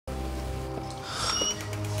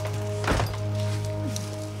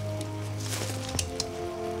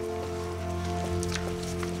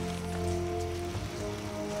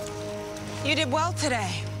You did well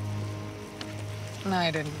today. No,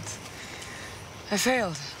 I didn't. I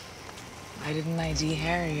failed. I didn't ID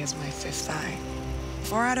Harry as my fifth eye.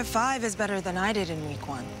 4 out of 5 is better than I did in week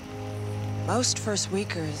 1. Most first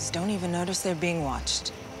weekers don't even notice they're being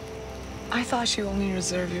watched. I thought you only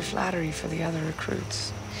reserve your flattery for the other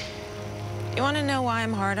recruits. You want to know why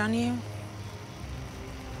I'm hard on you?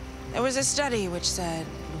 There was a study which said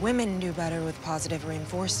women do better with positive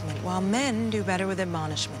reinforcement, while men do better with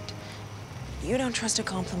admonishment. You don't trust a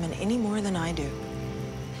compliment any more than I do.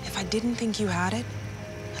 If I didn't think you had it,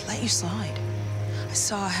 I'd let you slide. I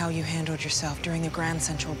saw how you handled yourself during the Grand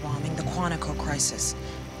Central bombing, the Quantico crisis.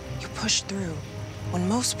 You pushed through when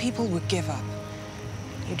most people would give up.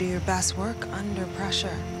 You do your best work under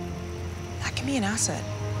pressure. That can be an asset.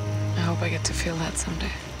 I hope I get to feel that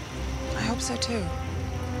someday. I hope so, too.